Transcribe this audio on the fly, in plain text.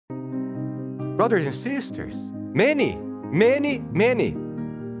Brothers and sisters, many.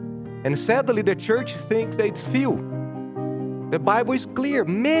 And sadly, the church thinks that it's few. The Bible is clear,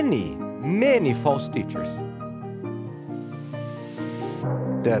 many false teachers.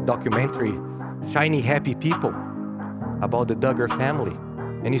 The documentary, Shiny Happy People, about the Duggar family.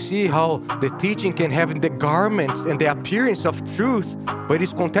 And you see how the teaching can have the garments and the appearance of truth, but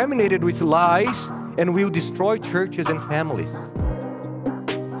it's contaminated with lies and will destroy churches and families.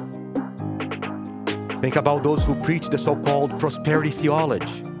 Think about those who preach the so-called prosperity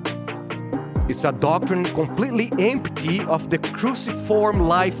theology. It's a doctrine completely empty of the cruciform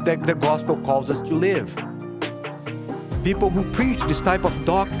life that the gospel calls us to live. People who preach this type of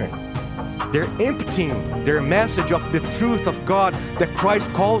doctrine, they're emptying their message of the truth of God that Christ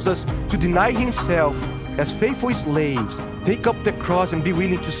calls us to deny Himself as faithful slaves, take up the cross and be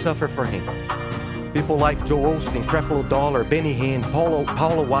willing to suffer for Him. People like Joel Osteen, Creflo Dollar, Benny Hinn,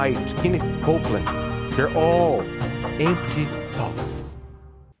 Paula White, Kenneth Copeland, they're all empty doctrines.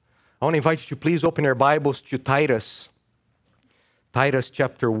 I want to invite you to please open your Bibles to Titus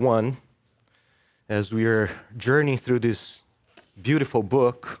chapter 1, as we are journeying through this beautiful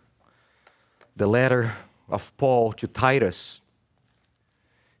book, the letter of Paul to Titus.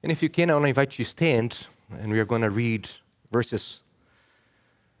 And if you can, I want to invite you to stand, and we are going to read verses.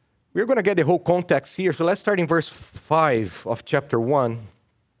 We're going to get the whole context here, so let's start in verse 5 of chapter 1,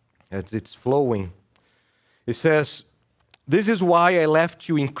 as it's flowing. It says, "This is why I left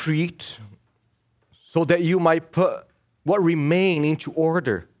you in Crete, so that you might put what remain into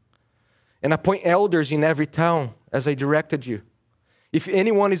order, and appoint elders in every town, as I directed you. If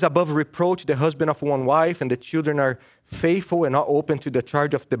anyone is above reproach, the husband of one wife, and the children are faithful and not open to the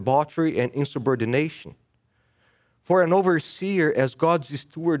charge of debauchery and insubordination. For an overseer, as God's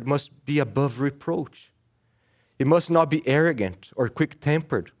steward, must be above reproach. He must not be arrogant or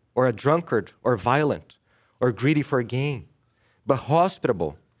quick-tempered or a drunkard or violent or greedy for gain, but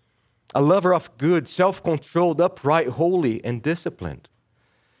hospitable, a lover of good, self-controlled, upright, holy, and disciplined.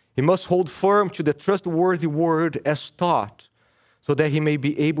 He must hold firm to the trustworthy word as taught, so that he may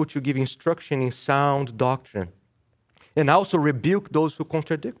be able to give instruction in sound doctrine, and also rebuke those who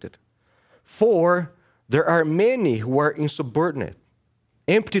contradict it. For there are many who are insubordinate,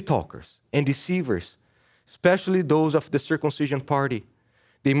 empty talkers, and deceivers, especially those of the circumcision party.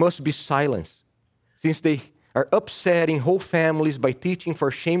 They must be silenced, since they are upsetting whole families by teaching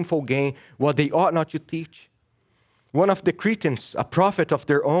for shameful gain what they ought not to teach. One of the Cretans, a prophet of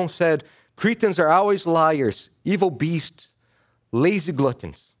their own, said, 'Cretans are always liars, evil beasts, lazy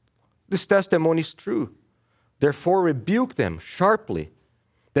gluttons.' This testimony is true. Therefore rebuke them sharply,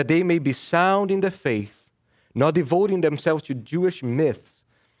 that they may be sound in the faith, not devoting themselves to Jewish myths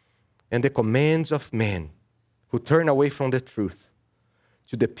and the commands of men who turn away from the truth.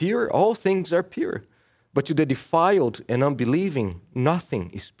 To the pure, all things are pure, but to the defiled and unbelieving, nothing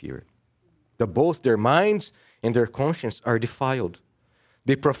is pure. That both their minds and their conscience are defiled.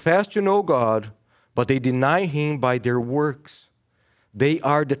 They profess to know God, but they deny Him by their works. They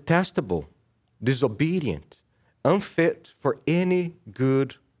are detestable, disobedient, unfit for any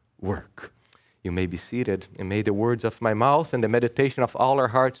good work." You may be seated, and may the words of my mouth and the meditation of all our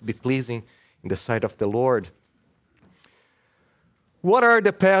hearts be pleasing in the sight of the Lord. What are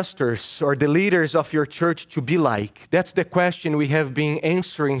the pastors or the leaders of your church to be like? That's the question we have been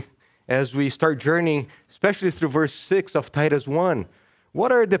answering as we start journeying, especially through verse 6 of Titus 1.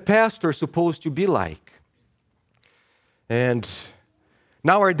 What are the pastors supposed to be like? And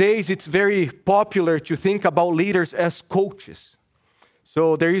nowadays, it's very popular to think about leaders as coaches.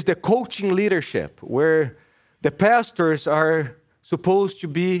 So there is the coaching leadership, where the pastors are supposed to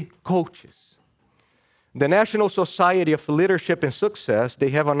be coaches. The National Society of Leadership and Success, they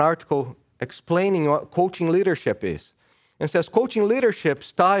have an article explaining what coaching leadership is. And says, coaching leadership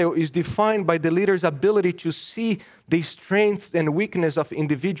style is defined by the leader's ability to see the strengths and weakness of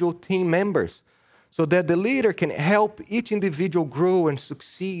individual team members, so that the leader can help each individual grow and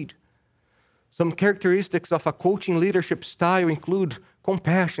succeed. Some characteristics of a coaching leadership style include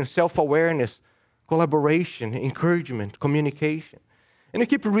compassion, self-awareness, collaboration, encouragement, communication. And you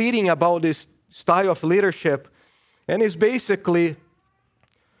keep reading about this style of leadership, and it's basically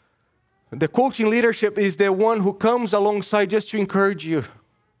the coaching leadership is the one who comes alongside just to encourage you.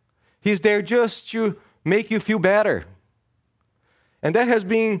 He's there just to make you feel better. And that has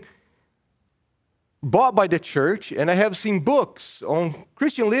been bought by the church, and I have seen books on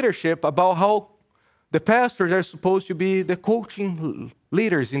Christian leadership about how the pastors are supposed to be the coaching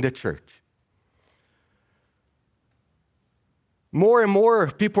leaders in the church. More and more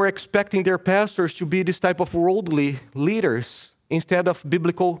people are expecting their pastors to be this type of worldly leaders instead of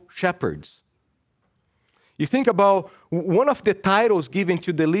biblical shepherds. You think about one of the titles given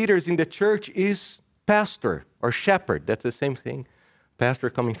to the leaders in the church is pastor or shepherd. That's the same thing. Pastor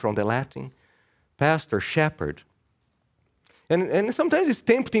coming from the Latin. Pastor, shepherd. And sometimes it's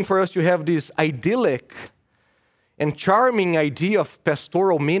tempting for us to have this idyllic and charming idea of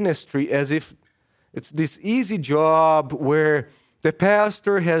pastoral ministry as if it's this easy job where the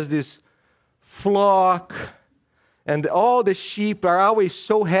pastor has this flock and all the sheep are always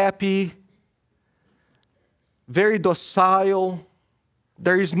so happy, very docile.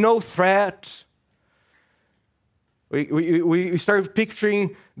 There is no threat. We start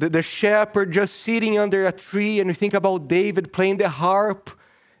picturing the shepherd just sitting under a tree, and we think about David playing the harp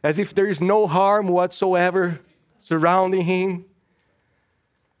as if there is no harm whatsoever surrounding him.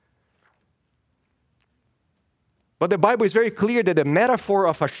 But the Bible is very clear that the metaphor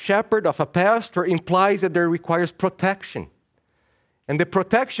of a shepherd, of a pastor, implies that there requires protection. And the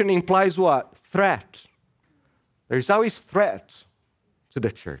protection implies what? Threat. There's always threat to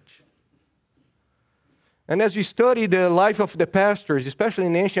the church. And as we study the life of the pastors, especially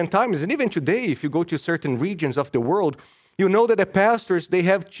in ancient times, and even today, if you go to certain regions of the world, you know that the pastors, they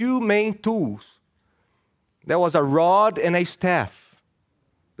have two main tools. There was a rod and a staff.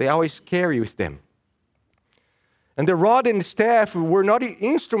 They always carry with them. And the rod and the staff were not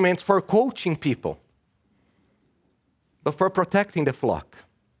instruments for coaching people, but for protecting the flock.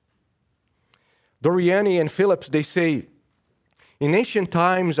 Doriani and Phillips, they say, in ancient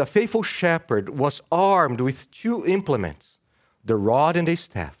times, a faithful shepherd was armed with two implements, the rod and the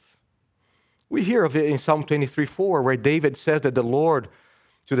staff. We hear of it in Psalm 23:4, where David says that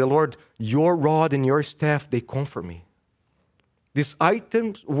to the Lord, your rod and your staff, they comfort me. These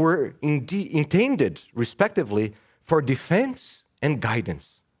items were indeed intended, respectively, for defense and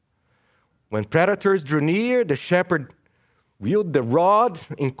guidance. When predators drew near, the shepherd wielded the rod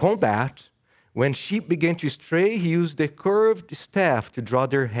in combat. When sheep began to stray, he used the curved staff to draw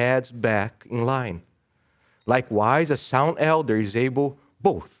their heads back in line. Likewise, a sound elder is able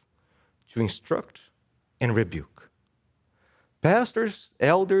both to instruct and rebuke. Pastors,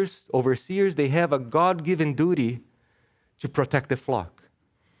 elders, overseers, they have a God-given duty to protect the flock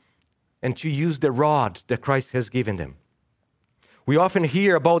and to use the rod that Christ has given them. We often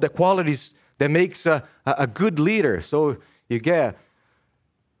hear about the qualities that makes a good leader. So you get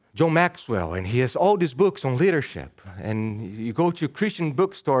John Maxwell, and he has all these books on leadership. And you go to a Christian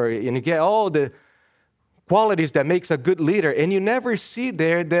bookstore, and you get all the qualities that makes a good leader. And you never see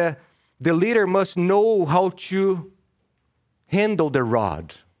there that the leader must know how to handle the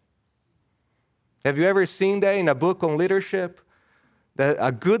rod. Have you ever seen that in a book on leadership? That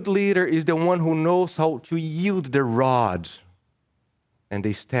a good leader is the one who knows how to yield the rod and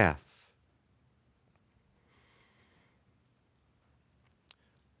the staff.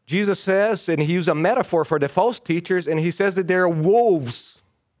 Jesus says, and he used a metaphor for the false teachers, and he says that there are wolves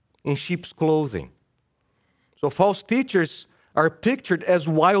in sheep's clothing. So false teachers are pictured as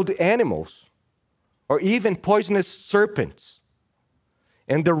wild animals or even poisonous serpents.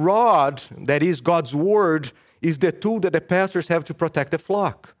 And the rod, that is God's word, is the tool that the pastors have to protect the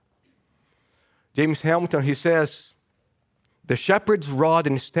flock. James Hamilton, he says, the shepherd's rod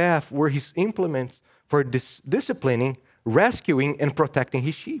and staff were his implements for disciplining, rescuing, and protecting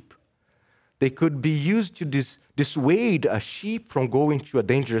his sheep. They could be used to dissuade a sheep from going to a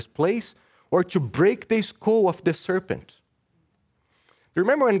dangerous place or to break the skull of the serpent.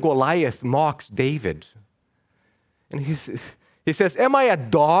 Remember when Goliath mocks David? And he says, am I a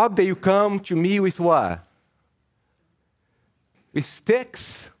dog that you come to me with what? With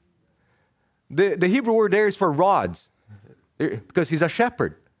sticks? The Hebrew word there is for rods, because he's a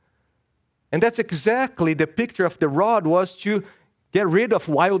shepherd. And that's exactly the picture of the rod, was to get rid of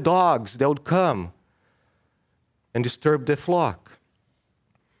wild dogs that would come and disturb the flock.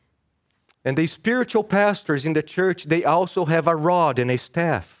 And the spiritual pastors in the church, they also have a rod and a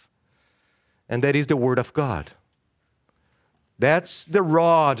staff. And that is the Word of God. That's the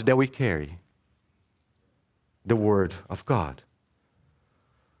rod that we carry. The Word of God.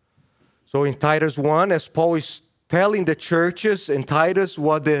 So in Titus 1, as Paul is telling the churches in Titus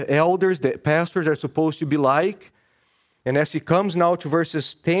what the elders, the pastors are supposed to be like, and as he comes now to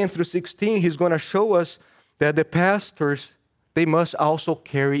verses 10 through 16, he's going to show us that the pastors, they must also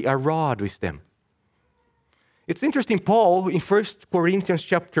carry a rod with them. It's interesting, Paul, in 1 Corinthians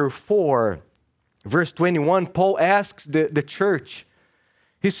chapter 4, verse 21, Paul asks the church,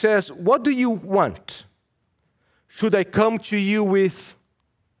 he says, what do you want? Should I come to you with,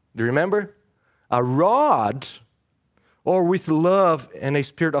 do you remember? A rod, or with love and a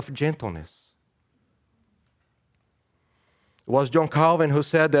spirit of gentleness? It was John Calvin who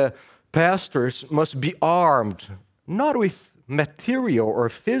said that pastors must be armed, not with material or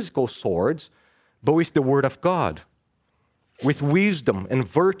physical swords, but with the Word of God, with wisdom and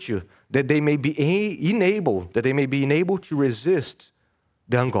virtue, that they may be enabled to resist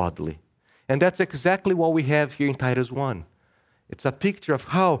the ungodly. And that's exactly what we have here in Titus 1. It's a picture of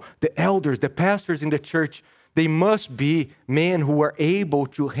how the elders, the pastors in the church, they must be men who are able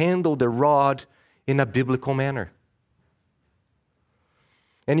to handle the rod in a biblical manner.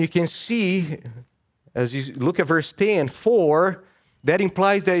 And you can see, as you look at verse 10, for, that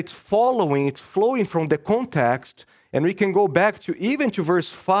implies that it's flowing from the context, and we can go back to even to verse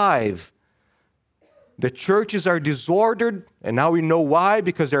 5. The churches are disordered, and now we know why,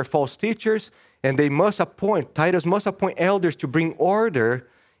 because they're false teachers, and Titus must appoint elders to bring order.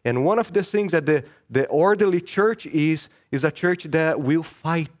 And one of the things that the orderly church is a church that will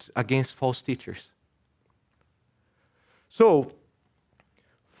fight against false teachers. So,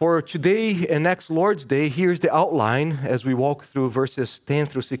 for today and next Lord's Day, here's the outline as we walk through verses 10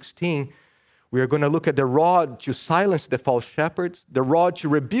 through 16. We are going to look at the rod to silence the false shepherds, the rod to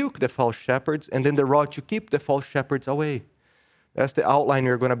rebuke the false shepherds, and then the rod to keep the false shepherds away. That's the outline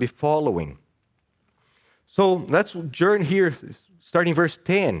we're going to be following. So let's journey here, starting verse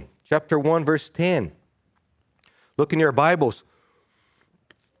 10, chapter 1, verse 10. Look in your Bibles.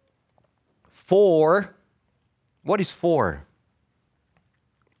 For, what is for?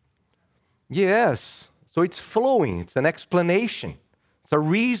 Yes, so it's flowing, it's an explanation, it's a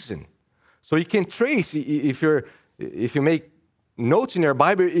reason. So you can trace, if you make notes in your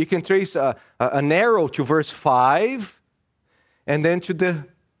Bible, you can trace an arrow to verse 5 and then to the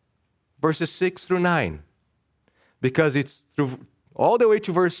verses 6 through 9. Because it's through all the way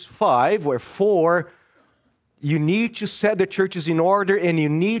to verse 5, where 4, you need to set the churches in order and you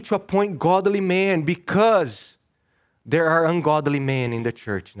need to appoint godly men because there are ungodly men in the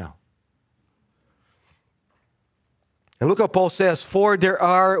church now. And look what Paul says, for there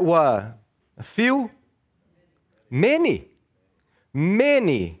are what? A few? Many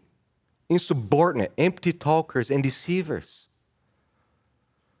insubordinate, empty talkers and deceivers.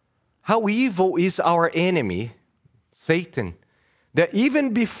 How evil is our enemy, Satan, that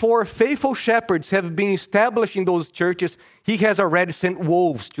even before faithful shepherds have been established in those churches, he has already sent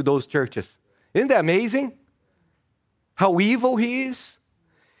wolves to those churches. Isn't that amazing? How evil he is?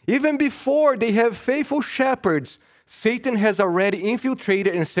 Even before they have faithful shepherds, Satan has already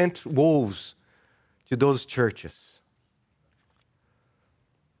infiltrated and sent wolves to those churches.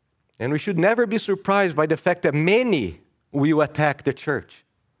 And we should never be surprised by the fact that many will attack the church.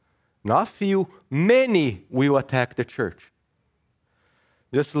 Not few, many will attack the church.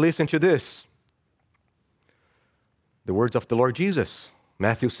 Just listen to this. The words of the Lord Jesus,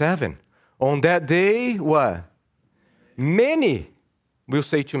 Matthew 7. On that day, what? Many will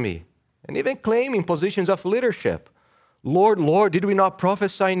say to me, and even claiming positions of leadership, Lord, Lord, did we not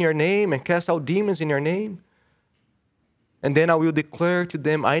prophesy in your name and cast out demons in your name? And then I will declare to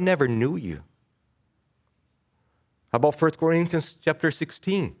them, I never knew you. How about 1 Corinthians chapter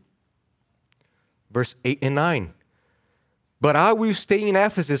 16, verse 8 and 9? But I will stay in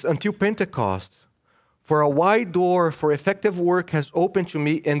Ephesus until Pentecost, for a wide door for effective work has opened to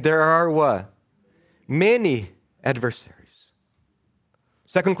me, and there are what? Many adversaries.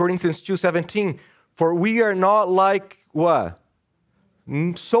 2 Corinthians 2:17, for we are not like what?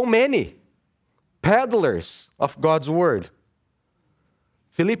 So many peddlers of God's word.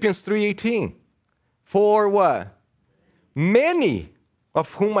 Philippians 3:18, for what? Many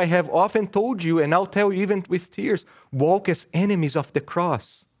of whom I have often told you, and I'll tell you even with tears, walk as enemies of the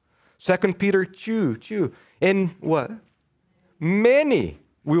cross. 2 Peter 2:2, and what? Many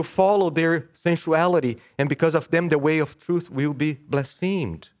will follow their sensuality, and because of them the way of truth will be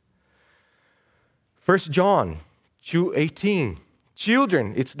blasphemed. 1 John 2:18,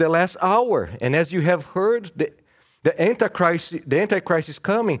 children, it's the last hour, and as you have heard, the Antichrist is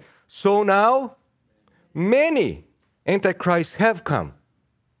coming. So now, many Antichrists have come.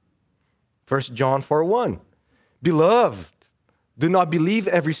 1 John 4:1, beloved, do not believe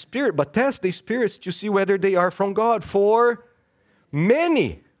every spirit, but test the spirits to see whether they are from God. For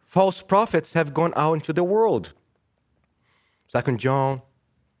many false prophets have gone out into the world. 2 John,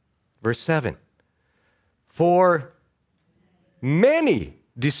 verse 7. For many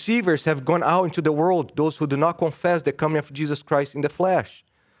deceivers have gone out into the world, those who do not confess the coming of Jesus Christ in the flesh.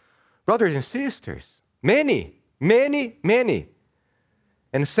 Brothers and sisters, many.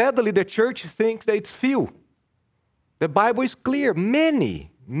 And sadly, the church thinks that it's few. The Bible is clear.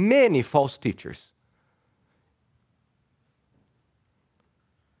 Many false teachers.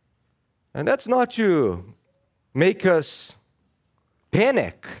 And that's not to make us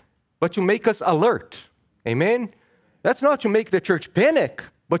panic. but to make us alert. Amen? That's not to make the church panic,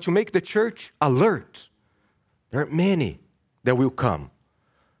 but to make the church alert. There are many that will come.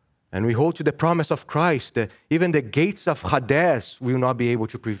 And we hold to the promise of Christ that even the gates of Hades will not be able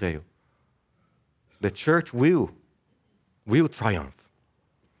to prevail. The church will triumph.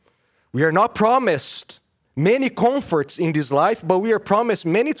 We are not promised many comforts in this life, but we are promised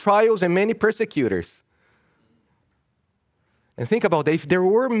many trials and many persecutors. And think about that. If there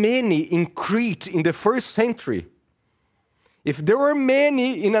were many in Crete in the first century, if there were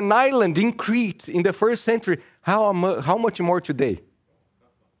many in an island in Crete in the first century, how much more today?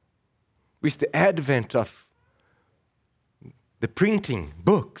 With the advent of the printing,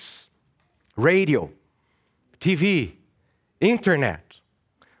 books, radio, TV, internet.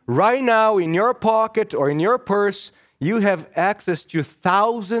 Right now, in your pocket or in your purse, you have access to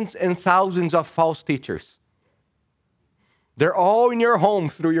thousands and thousands of false teachers. They're all in your home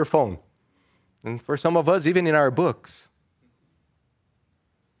through your phone. And for some of us, even in our books.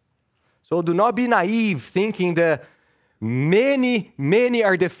 So do not be naive thinking that many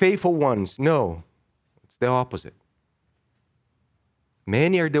are the faithful ones. No, it's the opposite.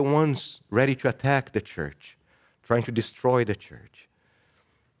 Many are the ones ready to attack the church, trying to destroy the church.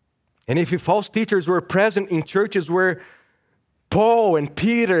 And if false teachers were present in churches where Paul and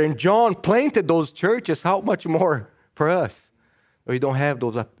Peter and John planted those churches, how much more for us? We don't have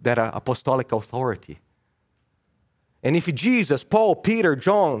that apostolic authority. And if Jesus, Paul, Peter,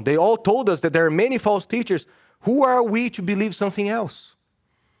 John, they all told us that there are many false teachers, who are we to believe something else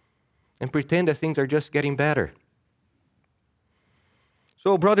and pretend that things are just getting better?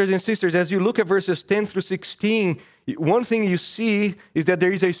 So, brothers and sisters, as you look at verses 10 through 16, one thing you see is that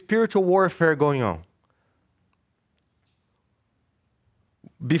there is a spiritual warfare going on.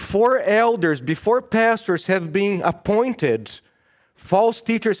 Before elders, before pastors have been appointed, false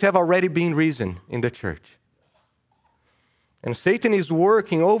teachers have already been risen in the church. And Satan is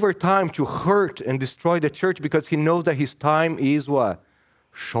working overtime to hurt and destroy the church because he knows that his time is what?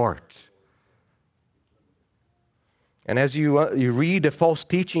 Short. And as you read the false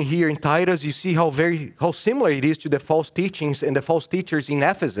teaching here in Titus, you see how similar it is to the false teachings and the false teachers in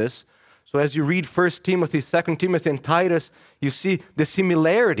Ephesus. So as you read 1 Timothy, 2 Timothy, and Titus, you see the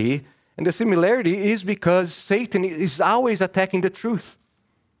similarity. And the similarity is because Satan is always attacking the truth.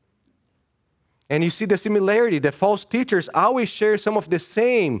 And you see the similarity. The false teachers always share some of the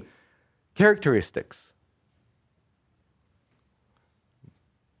same characteristics.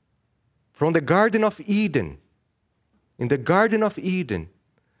 From the Garden of Eden, in the Garden of Eden,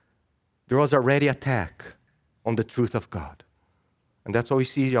 there was already attack on the truth of God. And that's what we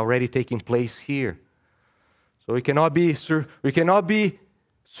see already taking place here. So we cannot be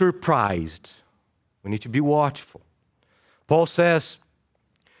surprised. We need to be watchful. Paul says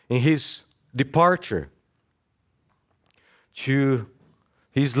in his departure,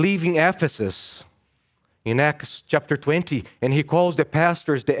 he's leaving Ephesus in Acts chapter 20, and he calls the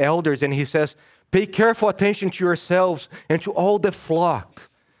pastors, the elders, and he says, pay careful attention to yourselves and to all the flock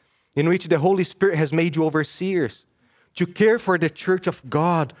in which the Holy Spirit has made you overseers, to care for the church of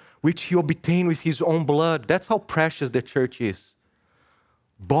God, which he obtained with his own blood. That's how precious the church is.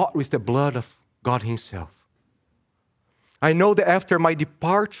 Bought with the blood of God himself. I know that after my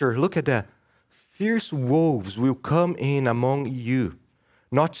departure, look at that, fierce wolves will come in among you,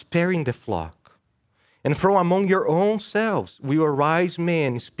 not sparing the flock. And from among your own selves will arise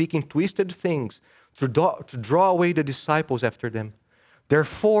men speaking twisted things to draw away the disciples after them.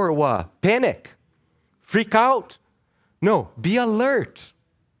 Therefore, what? Panic? Freak out? No, be alert.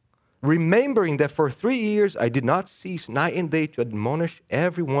 Remembering that for 3 years I did not cease night and day to admonish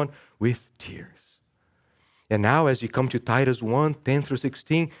everyone with tears. And now as you come to Titus 1, 10 through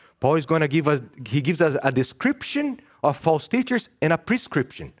 16, Paul is going to gives us a description of false teachers and a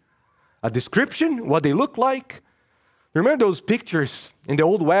prescription. A description, what they look like. Remember those pictures in the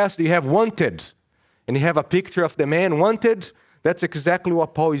Old West? You have wanted, and you have a picture of the man wanted. That's exactly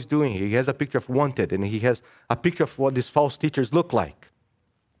what Paul is doing here. He has a picture of wanted, and he has a picture of what these false teachers look like.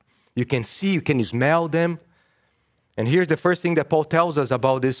 You can see, you can smell them. And here's the first thing that Paul tells us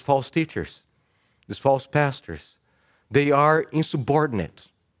about these false teachers, these false pastors. They are insubordinate.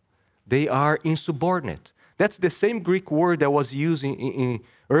 They are insubordinate. That's the same Greek word that was used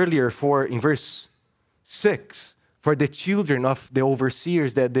earlier in verse 6 for the children of the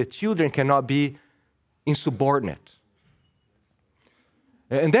overseers, that the children cannot be insubordinate.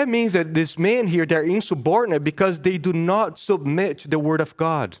 And that means that these men here, they're insubordinate because they do not submit to the Word of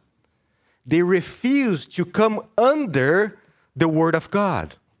God. They refuse to come under the Word of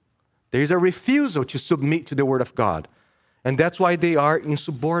God. There is a refusal to submit to the Word of God. And that's why they are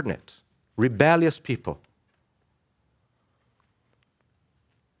insubordinate, rebellious people.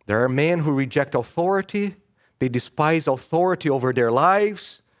 There are men who reject authority. They despise authority over their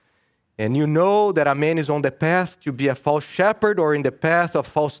lives. And you know that a man is on the path to be a false shepherd or in the path of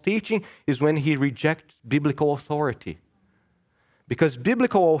false teaching is when he rejects biblical authority. Because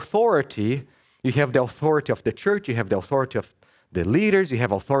biblical authority, you have the authority of the church, you have the authority of the leaders, you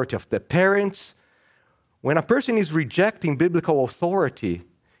have authority of the parents. When a person is rejecting biblical authority,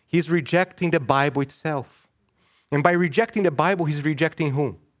 he's rejecting the Bible itself. And by rejecting the Bible, he's rejecting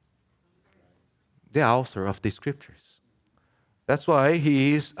whom? The author of the Scriptures. That's why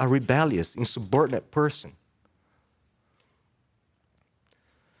he is a rebellious, insubordinate person.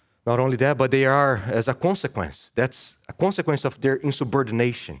 Not only that, but they are, as a consequence, that's a consequence of their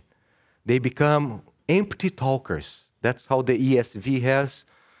insubordination. They become empty talkers. That's how the ESV has.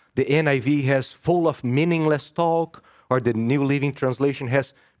 The NIV has full of meaningless talk, or the New Living Translation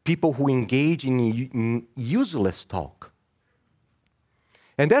has people who engage in useless talk.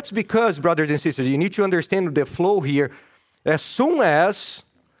 And that's because, brothers and sisters, you need to understand the flow here. As soon as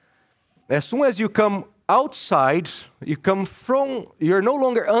you come outside, you're no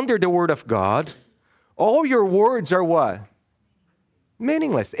longer under the Word of God, all your words are what?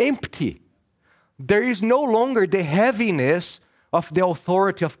 Meaningless, empty. There is no longer the heaviness of the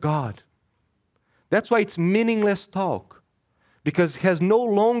authority of God. That's why it's meaningless talk, because it has no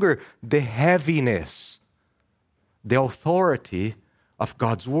longer the heaviness, the authority of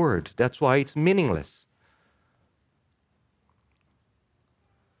God's Word. That's why it's meaningless.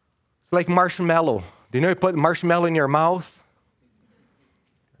 It's like marshmallow. Do you know you put marshmallow in your mouth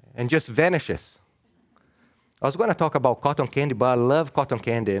and just vanishes? I was going to talk about cotton candy, but I love cotton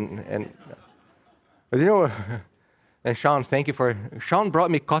candy. But you know, and Sean, thank you for... Sean brought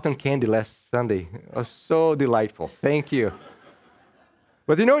me cotton candy last Sunday. It was so delightful. Thank you.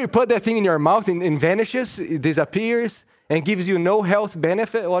 But you know, you put that thing in your mouth and it vanishes, it disappears, and gives you no health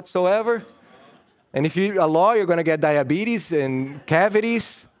benefit whatsoever. And if you're a law, you're going to get diabetes and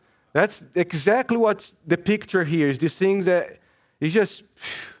cavities. That's exactly what's the picture here, is these things that it just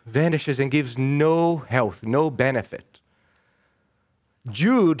vanishes and gives no health, no benefit.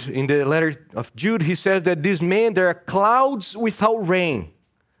 Jude, in the letter of Jude, he says that these men, there are clouds without rain.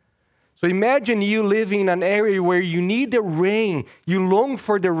 So imagine you living in an area where you need the rain. You long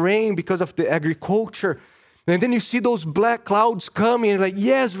for the rain because of the agriculture. And then you see those black clouds coming, and like,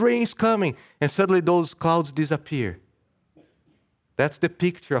 yes, rain's coming. And suddenly those clouds disappear. That's the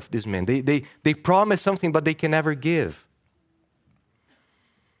picture of these men. They promise something, but they can never give.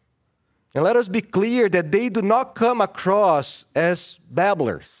 And let us be clear that they do not come across as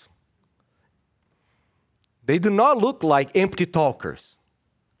babblers. They do not look like empty talkers.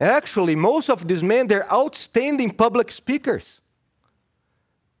 And actually, most of these men, they're outstanding public speakers.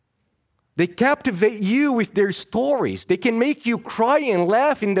 They captivate you with their stories. They can make you cry and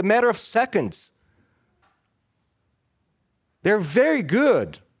laugh in the matter of seconds. They're very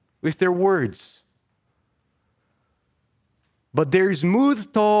good with their words. But their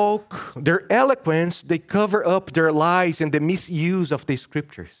smooth talk, their eloquence, they cover up their lies and the misuse of the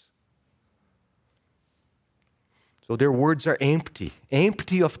Scriptures. So their words are empty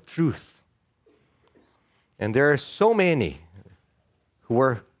of truth. And there are so many who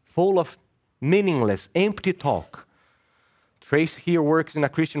are full of meaningless, empty talk. Trace here works in a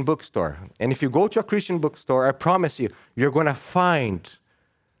Christian bookstore. And if you go to a Christian bookstore, I promise you, you're going to find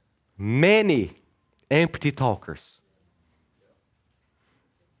many empty talkers.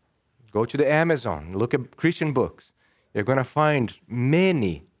 Go to the Amazon, look at Christian books. You're going to find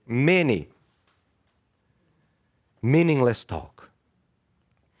many meaningless talk.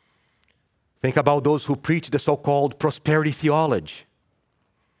 Think about those who preach the so-called prosperity theology.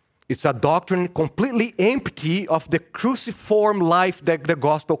 It's a doctrine completely empty of the cruciform life that the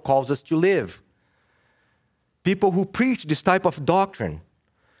gospel calls us to live. People who preach this type of doctrine,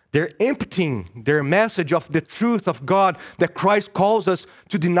 they're emptying their message of the truth of God that Christ calls us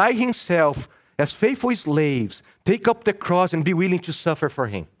to deny Himself as faithful slaves, take up the cross and be willing to suffer for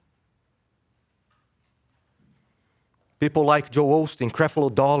Him. People like Joel Osteen,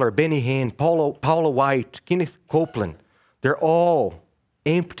 Creflo Dollar, Benny Hinn, Paula White, Kenneth Copeland, they're all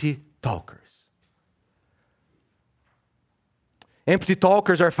empty talkers. Empty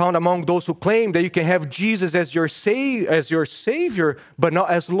talkers are found among those who claim that you can have Jesus as your Savior, but not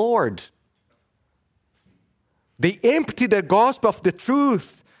as Lord. They empty the gospel of the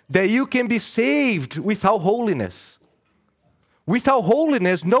truth that you can be saved without holiness. Without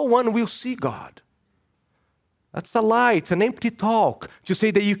holiness, no one will see God. That's a lie. It's an empty talk to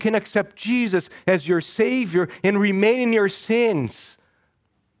say that you can accept Jesus as your Savior and remain in your sins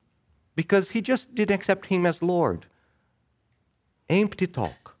because He just didn't accept Him as Lord. Empty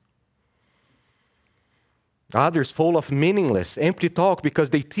talk. Others full of meaningless, empty talk because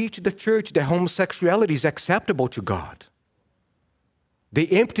they teach the church that homosexuality is acceptable to God. They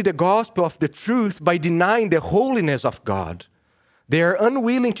empty the gospel of the truth by denying the holiness of God. They are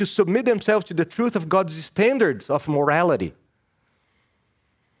unwilling to submit themselves to the truth of God's standards of morality.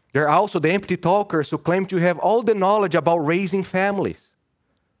 There are also the empty talkers who claim to have all the knowledge about raising families.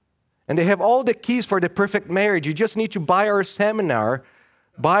 And they have all the keys for the perfect marriage. You just need to buy our seminar,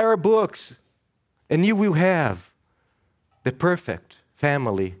 buy our books, and you will have the perfect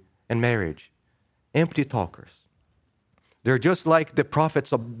family and marriage. Empty talkers. They're just like the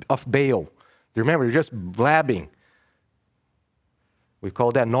prophets of Baal. Remember, they're just blabbing. We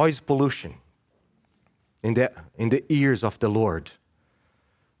call that noise pollution in the ears of the Lord.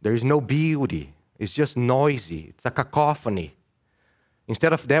 There is no beauty. It's just noisy. It's a cacophony.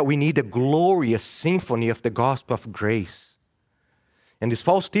 Instead of that, we need a glorious symphony of the gospel of grace. And these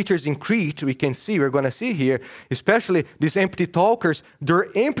false teachers in Crete, we're going to see here, especially these empty talkers, they're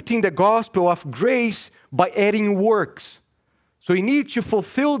emptying the gospel of grace by adding works. So you need to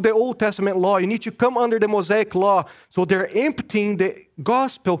fulfill the Old Testament law. You need to come under the Mosaic law. So they're emptying the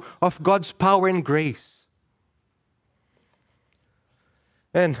gospel of God's power and grace.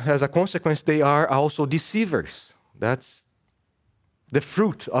 And as a consequence, they are also deceivers. That's the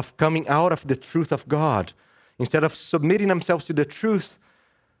fruit of coming out of the truth of God. Instead of submitting themselves to the truth,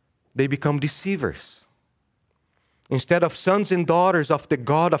 they become deceivers. Instead of sons and daughters of the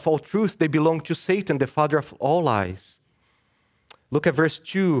God of all truth, they belong to Satan, the father of all lies. Look at verse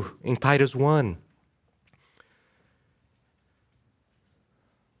 2 in Titus 1.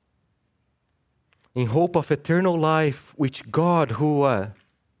 In hope of eternal life, which God, who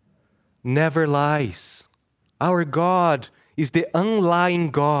never lies. Our God is the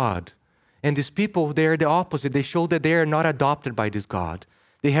unlying God. And these people, they are the opposite. They show that they are not adopted by this God.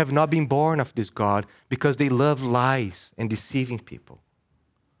 They have not been born of this God because they love lies and deceiving people.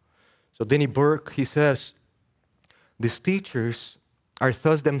 So Denny Burke, he says, these teachers are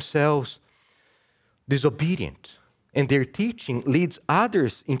thus themselves disobedient, and their teaching leads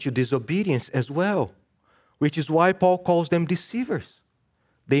others into disobedience as well, which is why Paul calls them deceivers.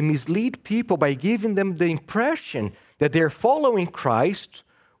 They mislead people by giving them the impression that they're following Christ,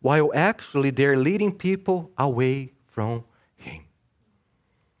 while actually they're leading people away from Him.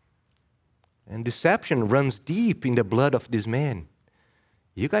 And deception runs deep in the blood of these men.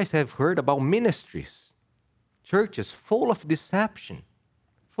 You guys have heard about ministries, churches full of deception.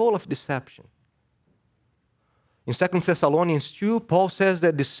 Full of deception. In 2 Thessalonians 2, Paul says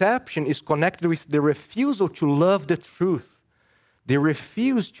that deception is connected with the refusal to love the truth. They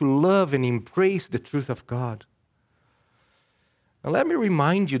refuse to love and embrace the truth of God. Now let me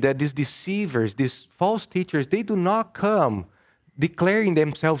remind you that these deceivers, these false teachers, they do not come declaring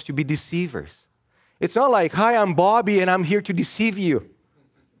themselves to be deceivers. It's not like, hi, I'm Bobby and I'm here to deceive you.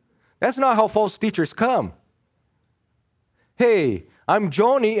 That's not how false teachers come. Hey, I'm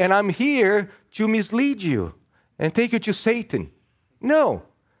Johnny and I'm here to mislead you and take you to Satan. No.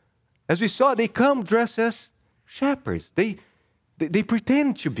 As we saw, they come dressed as shepherds. They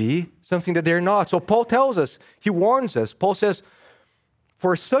pretend to be something that they're not. So Paul tells us, he warns us. Paul says,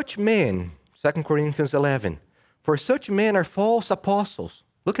 for such men, 2 Corinthians 11, for such men are false apostles.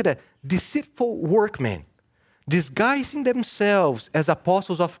 Look at that. Deceitful workmen, disguising themselves as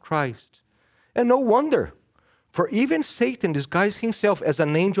apostles of Christ. And no wonder. For even Satan disguised himself as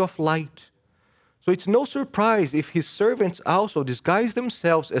an angel of light. So it's no surprise if his servants also disguise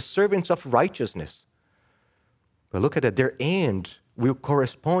themselves as servants of righteousness. But look at that, their end will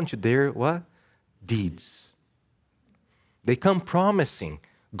correspond to their what? Deeds. They come promising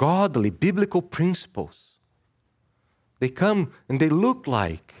godly, biblical principles. They come and they look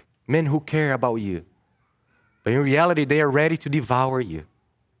like men who care about you. But in reality, they are ready to devour you.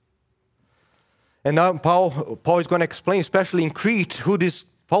 And now Paul is going to explain, especially in Crete, who these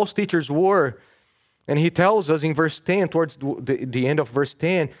false teachers were. And he tells us in verse 10, towards the end of verse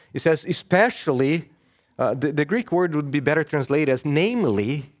 10, he says, especially, the Greek word would be better translated as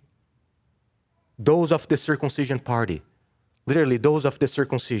namely, those of the circumcision party. Literally, those of the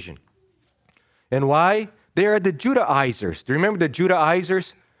circumcision. And why? They are the Judaizers. Do you remember the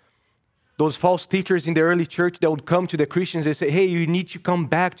Judaizers? Those false teachers in the early church that would come to the Christians and say, hey, you need to come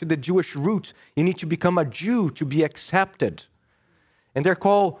back to the Jewish roots. You need to become a Jew to be accepted. And they're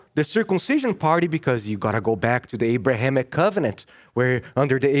called the circumcision party because you got to go back to the Abrahamic covenant, where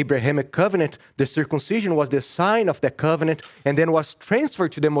under the Abrahamic covenant, the circumcision was the sign of the covenant and then was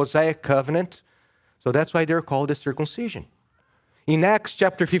transferred to the Mosaic covenant. So that's why they're called the circumcision. In Acts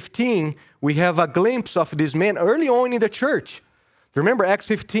chapter 15, we have a glimpse of this man early on in the church. Remember, Acts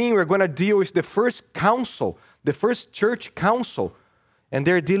 15, we're going to deal with the first council, the first church council, and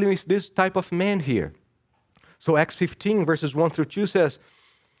they're dealing with this type of man here. So Acts 15, verses 1 through 2 says,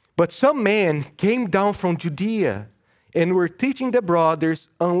 "But some men came down from Judea and were teaching the brothers,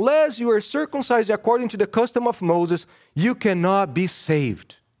 unless you are circumcised according to the custom of Moses, you cannot be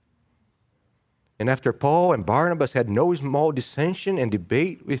saved." And after Paul and Barnabas had no small dissension and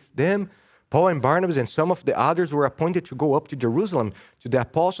debate with them, Paul and Barnabas and some of the others were appointed to go up to Jerusalem to the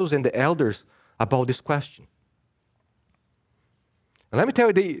apostles and the elders about this question. And let me tell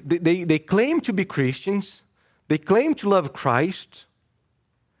you, they claim to be Christians. They claim to love Christ,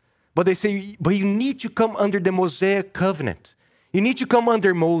 but they say, but you need to come under the Mosaic covenant. You need to come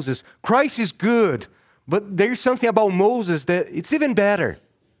under Moses. Christ is good, but there's something about Moses that it's even better.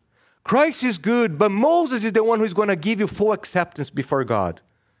 Christ is good, but Moses is the one who's going to give you full acceptance before God.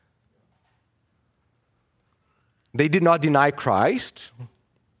 They did not deny Christ.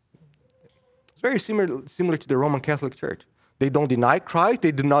 It's very similar to the Roman Catholic Church. They don't deny Christ.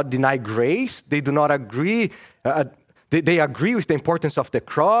 They do not deny grace. They do not agree. They agree with the importance of the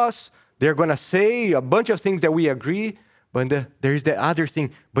cross. They're going to say a bunch of things that we agree. But there's the other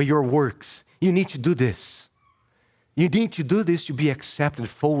thing. But your works, you need to do this. You need to do this to be accepted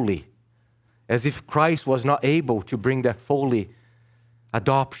fully. As if Christ was not able to bring that fully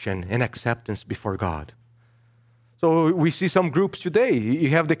adoption and acceptance before God. So we see some groups today. You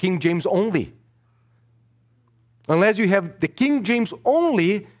have the King James only. Unless you have the King James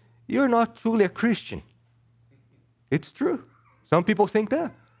only, you're not truly a Christian. It's true. Some people think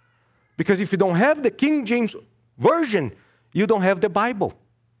that. Because if you don't have the King James version, you don't have the Bible.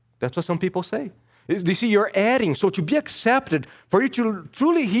 That's what some people say. You see, you're adding. So to be accepted, for you to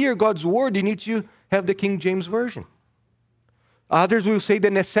truly hear God's word, you need to have the King James version. Others will say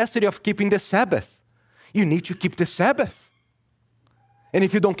the necessity of keeping the Sabbath. You need to keep the Sabbath. And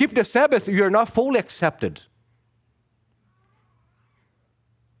if you don't keep the Sabbath, you are not fully accepted.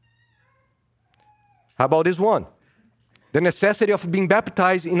 How about this one? The necessity of being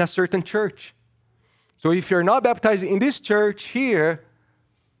baptized in a certain church. So if you're not baptized in this church here,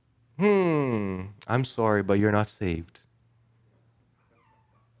 I'm sorry, but you're not saved.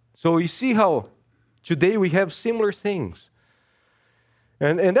 So you see how today we have similar things.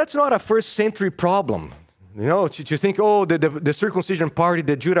 And that's not a first century problem. You know, to think, the circumcision party,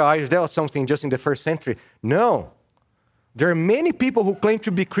 the Judaizers, that was something just in the first century. No. There are many people who claim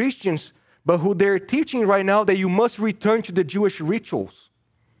to be Christians, but who they're teaching right now that you must return to the Jewish rituals.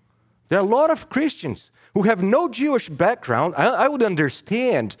 There are a lot of Christians who have no Jewish background. I would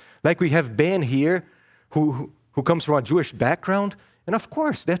understand, like we have Ben here, who comes from a Jewish background. And of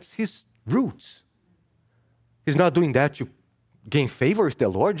course, that's his roots. He's not doing that to gain favor with the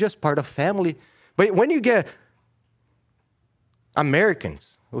Lord, just part of family. But when you get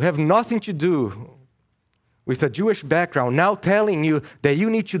Americans who have nothing to do with a Jewish background now telling you that you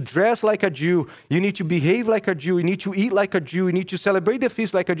need to dress like a Jew, you need to behave like a Jew, you need to eat like a Jew, you need to celebrate the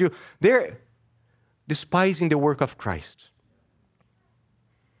feast like a Jew, they're despising the work of Christ.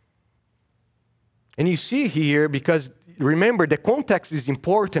 And you see here, because remember, the context is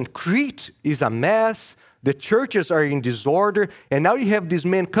important. Crete is a mess. The churches are in disorder. And now you have this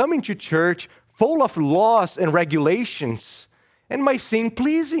man coming to church full of laws and regulations. And it might seem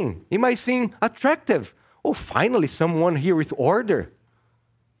pleasing. It might seem attractive. Oh, finally, someone here with order.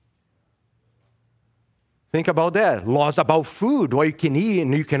 Think about that. Laws about food, what you can eat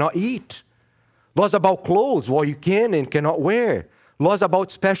and you cannot eat. Laws about clothes, what you can and cannot wear. Laws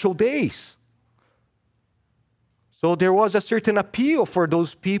about special days. So there was a certain appeal for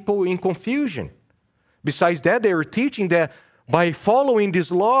those people in confusion. Besides that, they were teaching that by following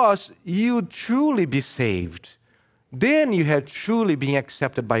these laws, you truly be saved. Then you had truly been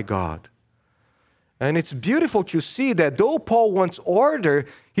accepted by God. And it's beautiful to see that though Paul wants order,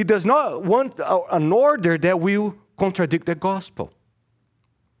 he does not want an order that will contradict the gospel.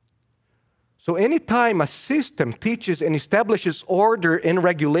 So anytime a system teaches and establishes order and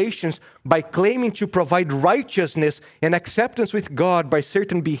regulations by claiming to provide righteousness and acceptance with God by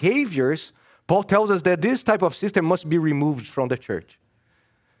certain behaviors, Paul tells us that this type of system must be removed from the church.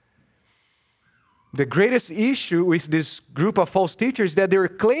 The greatest issue with this group of false teachers is that they're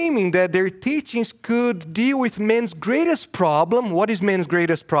claiming that their teachings could deal with man's greatest problem. What is man's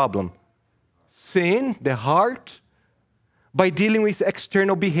greatest problem? Sin, the heart. by dealing with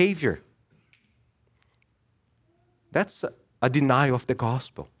external behavior. That's a denial of the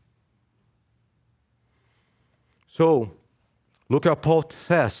gospel. So, look at what Paul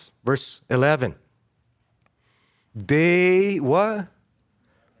says, verse 11. They what?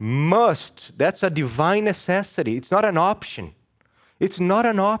 Must. That's a divine necessity. It's not an option. It's not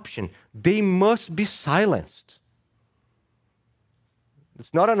an option. They must be silenced.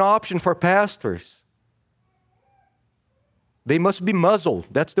 It's not an option for pastors. They must be muzzled.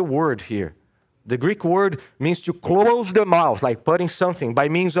 That's the word here. The Greek word means to close the mouth, like putting something by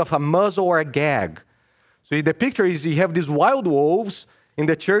means of a muzzle or a gag. So the picture is you have these wild wolves in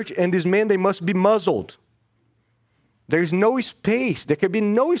the church, and these men, they must be muzzled. There's no space. There can be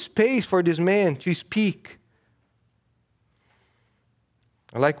no space for these men to speak.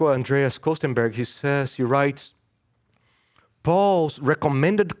 I like what Andreas Kostenberg, he writes, Paul's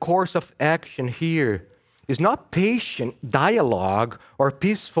recommended course of action here is not patient dialogue or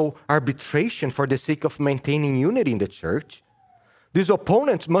peaceful arbitration for the sake of maintaining unity in the church. These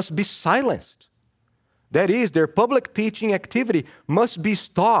opponents must be silenced. That is, their public teaching activity must be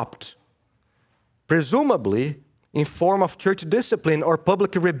stopped, presumably in form of church discipline or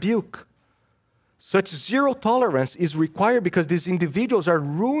public rebuke. Such zero tolerance is required because these individuals are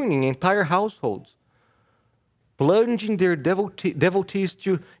ruining entire households, plunging their devotees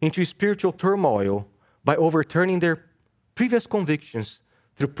into spiritual turmoil by overturning their previous convictions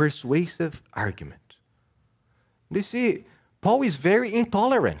through persuasive argument. You see, Paul is very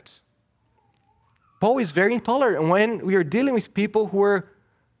intolerant. Paul is very intolerant when we are dealing with people who are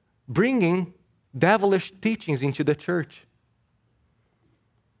bringing devilish teachings into the church.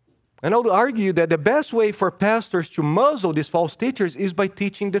 And I would argue that the best way for pastors to muzzle these false teachers is by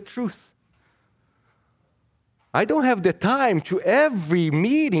teaching the truth. I don't have the time to every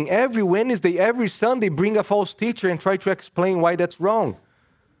meeting, every Wednesday, every Sunday bring a false teacher and try to explain why that's wrong.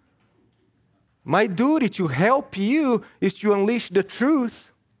 My duty to help you is to unleash the truth.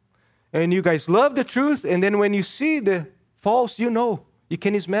 And you guys love the truth, and then when you see the false, you know. You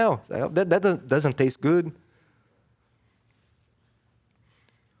can smell. That doesn't taste good.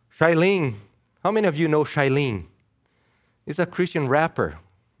 Shailene. How many of you know Shailene? He's a Christian rapper.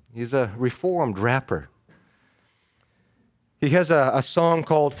 He's a reformed rapper. He has a song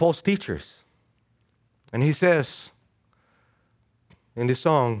called False Teachers. And he says in the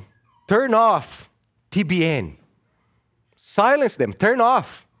song, turn off TBN. Silence them. Turn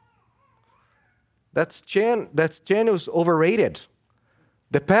off. That channel is overrated.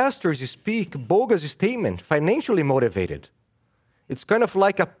 The pastors speak bogus statement, financially motivated. It's kind of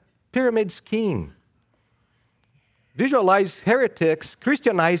like a pyramid scheme. Visualize heretics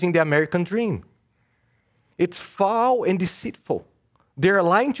Christianizing the American dream. It's foul and deceitful. They're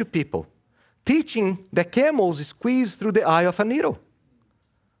lying to people, teaching that camels squeeze through the eye of a needle.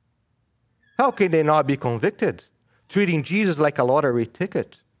 How can they not be convicted? Treating Jesus like a lottery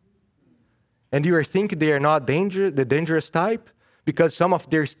ticket. And you are thinking they are not the dangerous type because some of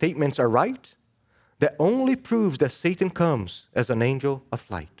their statements are right? That only proves that Satan comes as an angel of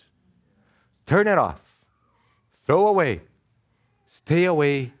light. Turn it off. Throw away. Stay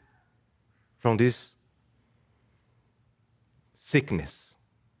away from this sickness.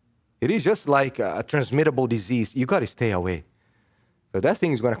 It is just like a transmittable disease. You got to stay away. So that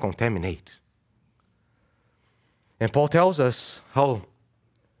thing is going to contaminate. And Paul tells us how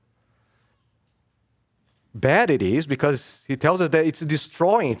bad it is because he tells us that it's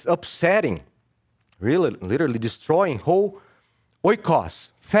destroying, it's upsetting, really, literally destroying whole oikos,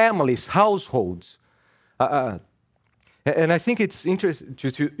 families, households. And I think it's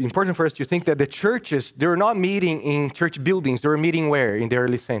important for us to think that the churches, they're not meeting in church buildings. They were meeting where in the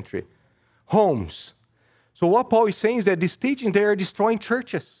early century? Homes. So what Paul is saying is that these teachings, they are destroying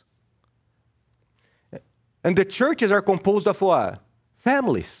churches. And the churches are composed of what?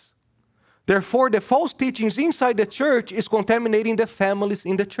 Families. Therefore, the false teachings inside the church is contaminating the families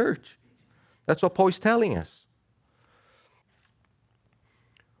in the church. That's what Paul is telling us.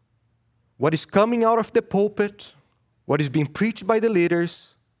 What is coming out of the pulpit, what is being preached by the leaders,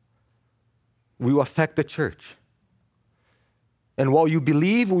 will affect the church. And what you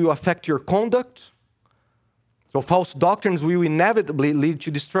believe will affect your conduct. So false doctrines will inevitably lead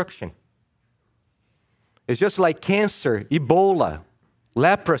to destruction. It's just like cancer, Ebola,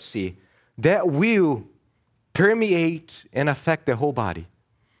 leprosy, that will permeate and affect the whole body,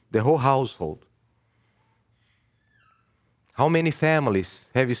 the whole household. How many families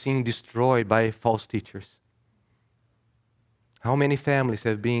have you seen destroyed by false teachers? How many families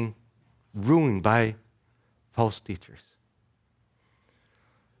have been ruined by false teachers?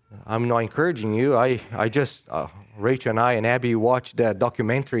 I'm not encouraging you. I just, Rachel and I and Abby watched that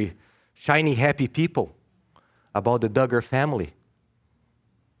documentary, Shiny Happy People, about the Duggar family.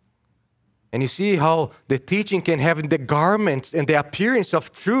 And you see how the teaching can have the garments and the appearance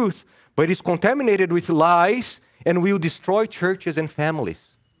of truth, but is contaminated with lies and will destroy churches and families.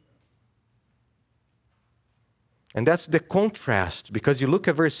 And that's the contrast, because you look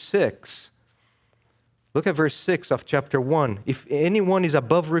at verse 6. Look at verse 6 of chapter 1. If anyone is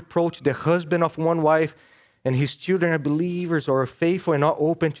above reproach, the husband of one wife, and his children are believers or are faithful and not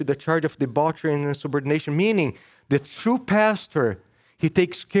open to the charge of debauchery and insubordination, meaning the true pastor, he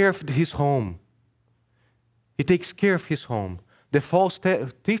takes care of his home. He takes care of his home. The false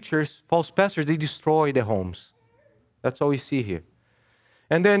teachers, false pastors, they destroy the homes. That's all we see here.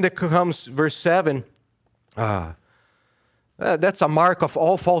 And then there comes verse 7. That's a mark of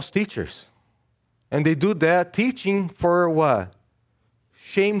all false teachers. And they do that teaching for what?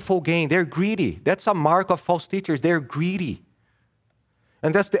 Shameful gain. They're greedy. That's a mark of false teachers. They're greedy.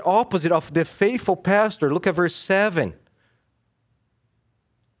 And that's the opposite of the faithful pastor. Look at verse 7.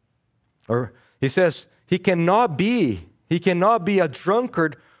 Or he says, he cannot be a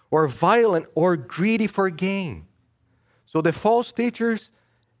drunkard or violent or greedy for gain. So the false teachers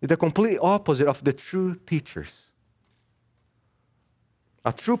is the complete opposite of the true teachers.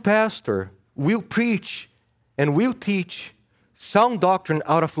 A true pastor will preach and will teach sound doctrine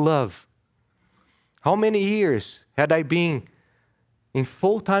out of love. How many years had I been in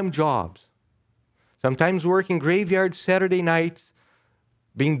full-time jobs, sometimes working graveyard Saturday nights,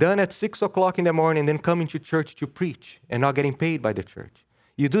 being done at 6 o'clock in the morning, and then coming to church to preach and not getting paid by the church?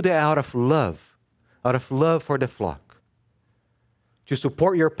 You do that out of love for the flock. To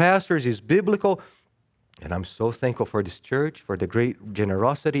support your pastors is biblical, and I'm so thankful for this church, for the great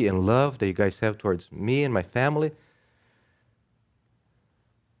generosity and love that you guys have towards me and my family.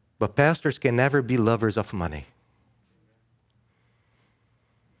 But pastors can never be lovers of money.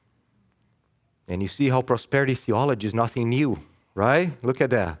 And you see how prosperity theology is nothing new, right? Look at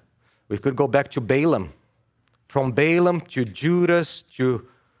that. We could go back to Balaam. From Balaam to Judas to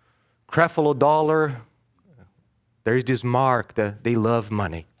Creflo Dollar, there is this mark that they love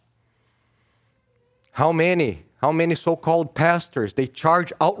money. How many so-called pastors, they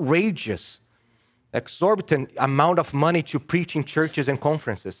charge outrageous, exorbitant amount of money to preach in churches and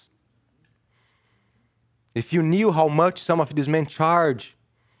conferences. If you knew how much some of these men charge,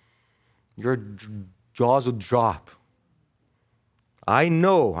 your jaws would drop. I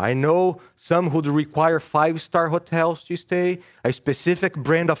know some who require 5-star hotels to stay, a specific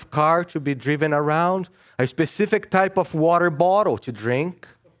brand of car to be driven around, a specific type of water bottle to drink.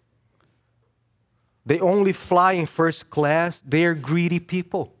 They only fly in first class. They are greedy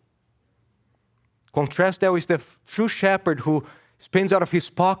people. Contrast that with the true shepherd who spends out of his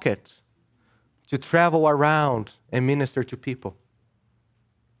pocket to travel around and minister to people.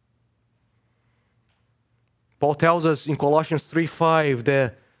 Paul tells us in Colossians 3:5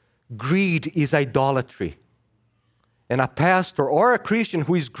 that greed is idolatry. And a pastor or a Christian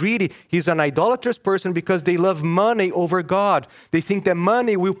who is greedy, he's an idolatrous person because they love money over God. They think that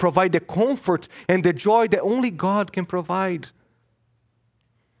money will provide the comfort and the joy that only God can provide.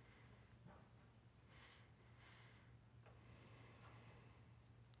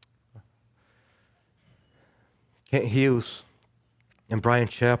 Kent Hughes and Brian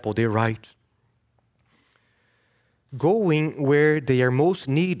Chappell, they write, going where they are most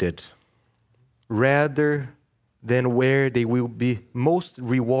needed rather than where they will be most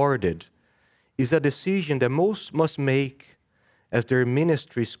rewarded is a decision that most must make as their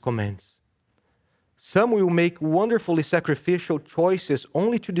ministries commence. Some will make wonderfully sacrificial choices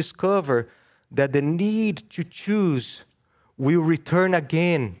only to discover that the need to choose will return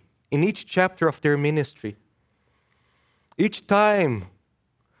again in each chapter of their ministry. Each time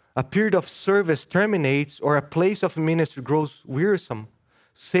a period of service terminates or a place of ministry grows wearisome,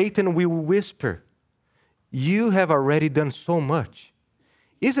 Satan will whisper, "You have already done so much.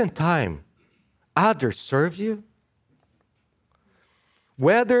 Isn't time others serve you?"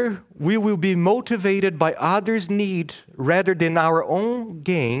 Whether we will be motivated by others' need rather than our own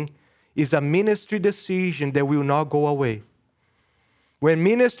gain is a ministry decision that will not go away. When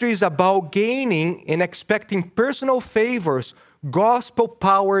ministry is about gaining and expecting personal favors, gospel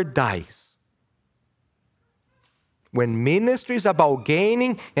power dies. When ministry is about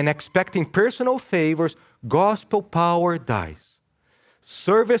gaining and expecting personal favors, gospel power dies.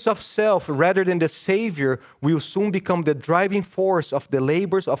 Service of self rather than the Savior will soon become the driving force of the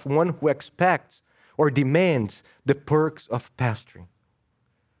labors of one who expects or demands the perks of pastoring.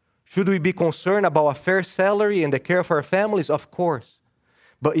 Should we be concerned about a fair salary and the care of our families? Of course.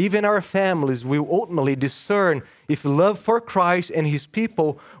 But even our families will ultimately discern if love for Christ and His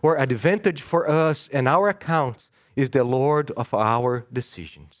people or advantage for us and our accounts is the Lord of our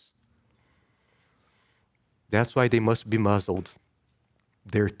decisions. That's why they must be muzzled.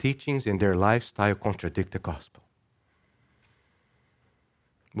 Their teachings and their lifestyle contradict the gospel.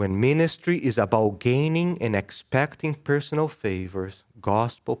 When ministry is about gaining and expecting personal favors,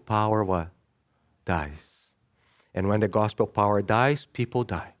 gospel power what? Dies. And when the gospel power dies, people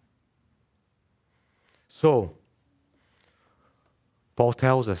die. So, Paul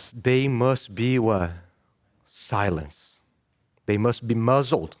tells us they must be what? Silenced. They must be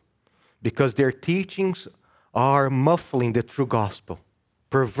muzzled because their teachings are muffling the true gospel,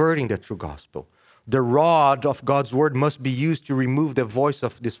 perverting the true gospel. The rod of God's word must be used to remove the voice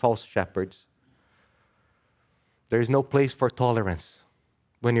of these false shepherds. There is no place for tolerance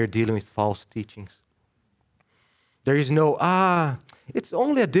when you're dealing with false teachings. There is no, it's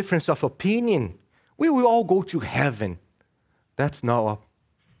only a difference of opinion. We will all go to heaven. That's not what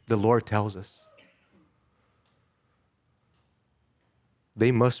the Lord tells us.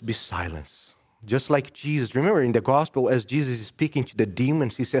 They must be silenced. Just like Jesus. Remember in the gospel, as Jesus is speaking to the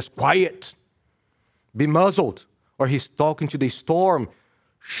demons, He says, quiet, be muzzled. Or He's talking to the storm,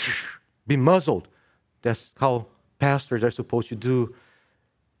 shh, be muzzled. That's how pastors are supposed to do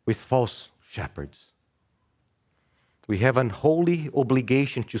with false shepherds. We have an holy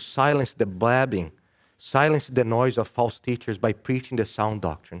obligation to silence the blabbing, silence the noise of false teachers by preaching the sound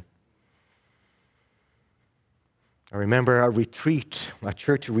doctrine. I remember a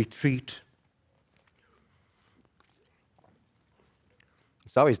church retreat.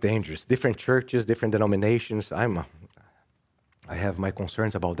 It's always dangerous. Different churches, different denominations. I have my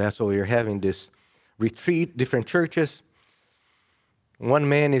concerns about that. So we're having this retreat, different churches. One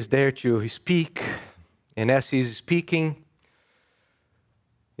man is there to speak. And as he's speaking,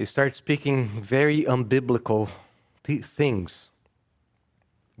 he starts speaking very unbiblical things,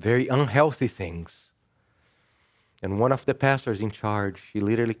 very unhealthy things. And one of the pastors in charge, he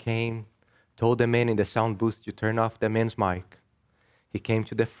literally came, told the man in the sound booth to turn off the man's mic. He came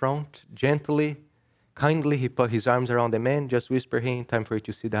to the front, gently, kindly, he put his arms around the man, just whisper, hey, time for you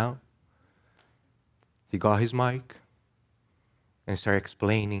to sit down. He got his mic and started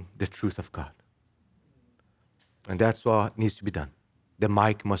explaining the truth of God. And that's what needs to be done. The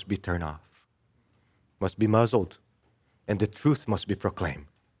mic must be turned off, must be muzzled, and the truth must be proclaimed.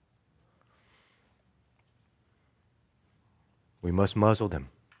 We must muzzle them,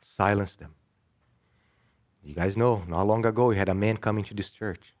 silence them. You guys know, not long ago, we had a man coming to this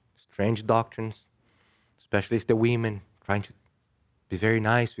church. Strange doctrines, especially the women, trying to be very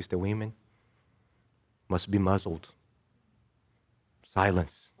nice with the women. Must be muzzled.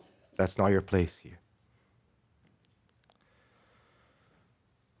 Silence. That's not your place here.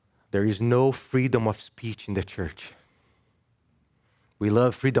 There is no freedom of speech in the church. We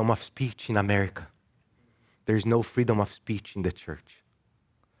love freedom of speech in America. There is no freedom of speech in the church.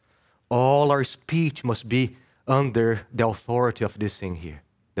 All our speech must be under the authority of this thing here,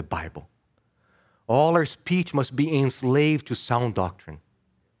 the Bible. All our speech must be enslaved to sound doctrine.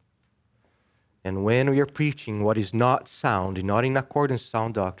 And when we are preaching what is not sound, and not in accordance with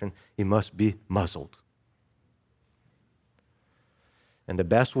sound doctrine, it must be muzzled. And the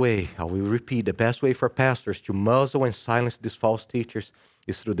best way, I will repeat, the best way for pastors to muzzle and silence these false teachers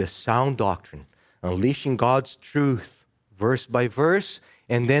is through the sound doctrine, unleashing God's truth verse by verse,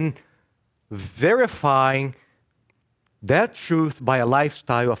 and then verifying that truth by a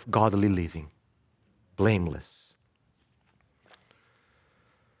lifestyle of godly living, blameless.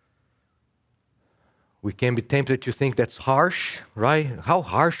 We can be tempted to think that's harsh, right? How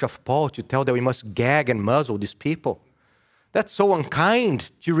harsh of Paul to tell that we must gag and muzzle these people. That's so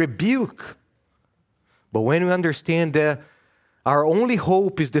unkind to rebuke. But when we understand that our only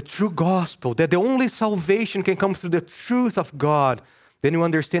hope is the true gospel, that the only salvation can come through the truth of God, then you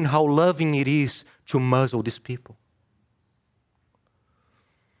understand how loving it is to muzzle these people.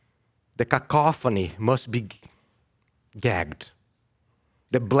 The cacophony must be gagged.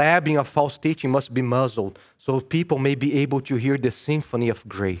 The blabbing of false teaching must be muzzled so people may be able to hear the symphony of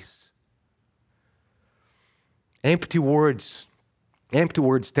grace. Empty words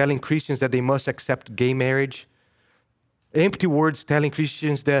telling Christians that they must accept gay marriage. Empty words telling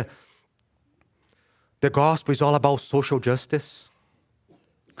Christians that the gospel is all about social justice,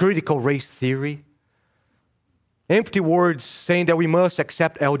 critical race theory. Empty words saying that we must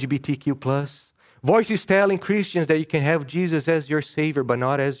accept LGBTQ+. Voices telling Christians that you can have Jesus as your Savior but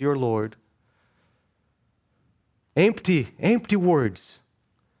not as your Lord. Empty words.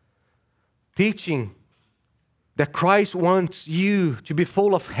 Teaching that Christ wants you to be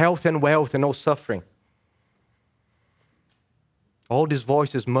full of health and wealth and no suffering. All these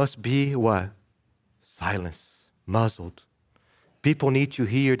voices must be what? Silenced, muzzled. People need to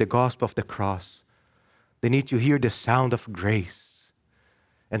hear the gospel of the cross. They need to hear the sound of grace.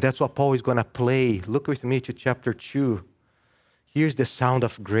 And that's what Paul is going to play. Look with me to chapter 2. Here's the sound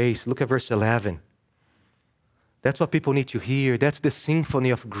of grace. Look at verse 11. That's what people need to hear. That's the symphony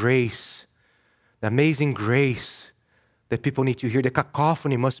of grace. The amazing grace that people need to hear. The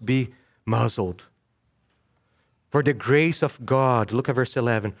cacophony must be muzzled. For the grace of God, look at verse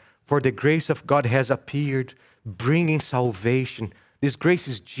 11. For the grace of God has appeared, bringing salvation. This grace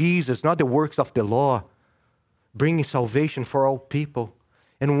is Jesus, not the works of the law. Bringing salvation for all people.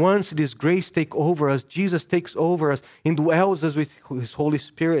 And once this grace takes over us, Jesus takes over us, indwells us with His Holy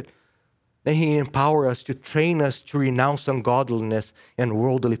Spirit, then He empowers us to train us to renounce ungodliness and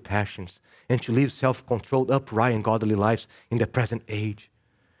worldly passions and to live self-controlled, upright, and godly lives in the present age,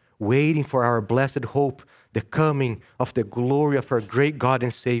 waiting for our blessed hope, the coming of the glory of our great God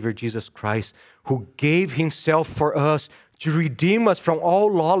and Savior, Jesus Christ, who gave Himself for us to redeem us from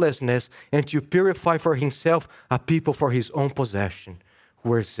all lawlessness and to purify for Himself a people for His own possession,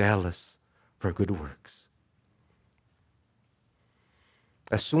 who are zealous for good works.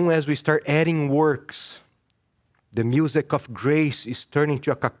 As soon as we start adding works, the music of grace is turning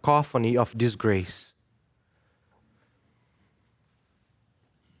to a cacophony of disgrace.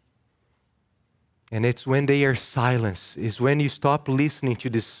 And it's when they are silenced, is when you stop listening to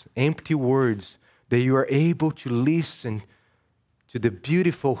these empty words, that you are able to listen to the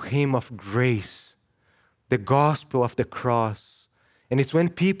beautiful hymn of grace, the gospel of the cross. And it's when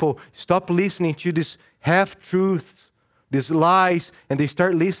people stop listening to these half-truths, these lies, and they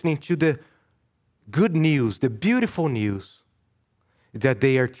start listening to the good news, the beautiful news, that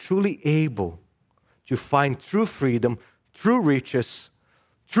they are truly able to find true freedom, true riches,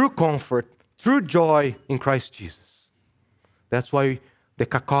 true comfort, true joy in Christ Jesus. That's why the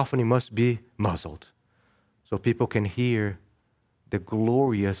cacophony must be muzzled, so people can hear the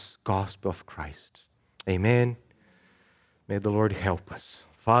glorious gospel of Christ. Amen. May the Lord help us.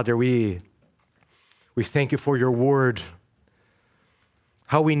 Father, we thank You for Your word.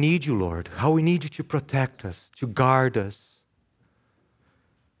 How we need You, Lord. How we need You to protect us, to guard us.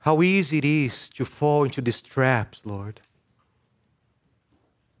 How easy it is to fall into these traps, Lord.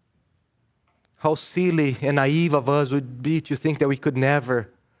 How silly and naive of us would be to think that we could never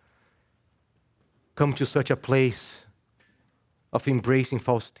come to such a place of embracing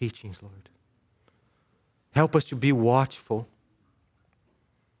false teachings, Lord. Help us to be watchful.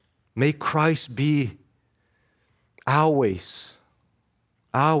 May Christ be always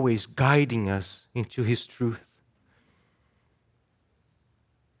guiding us into His truth.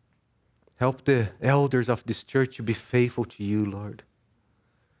 Help the elders of this church to be faithful to You, Lord.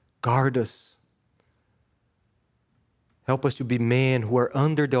 Guard us. Help us to be men who are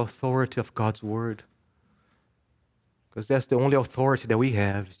under the authority of God's word. Because that's the only authority that we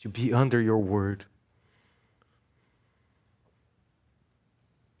have, is to be under Your word.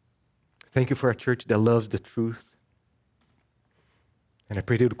 Thank You for a church that loves the truth. And I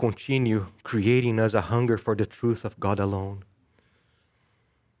pray that You would continue creating us a hunger for the truth of God alone.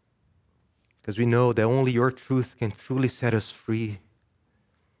 Because we know that only Your truth can truly set us free.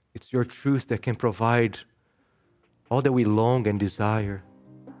 It's Your truth that can provide all that we long and desire.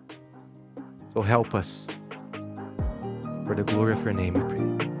 So help us. For the glory of Your name we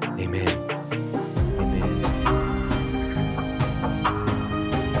pray. Amen.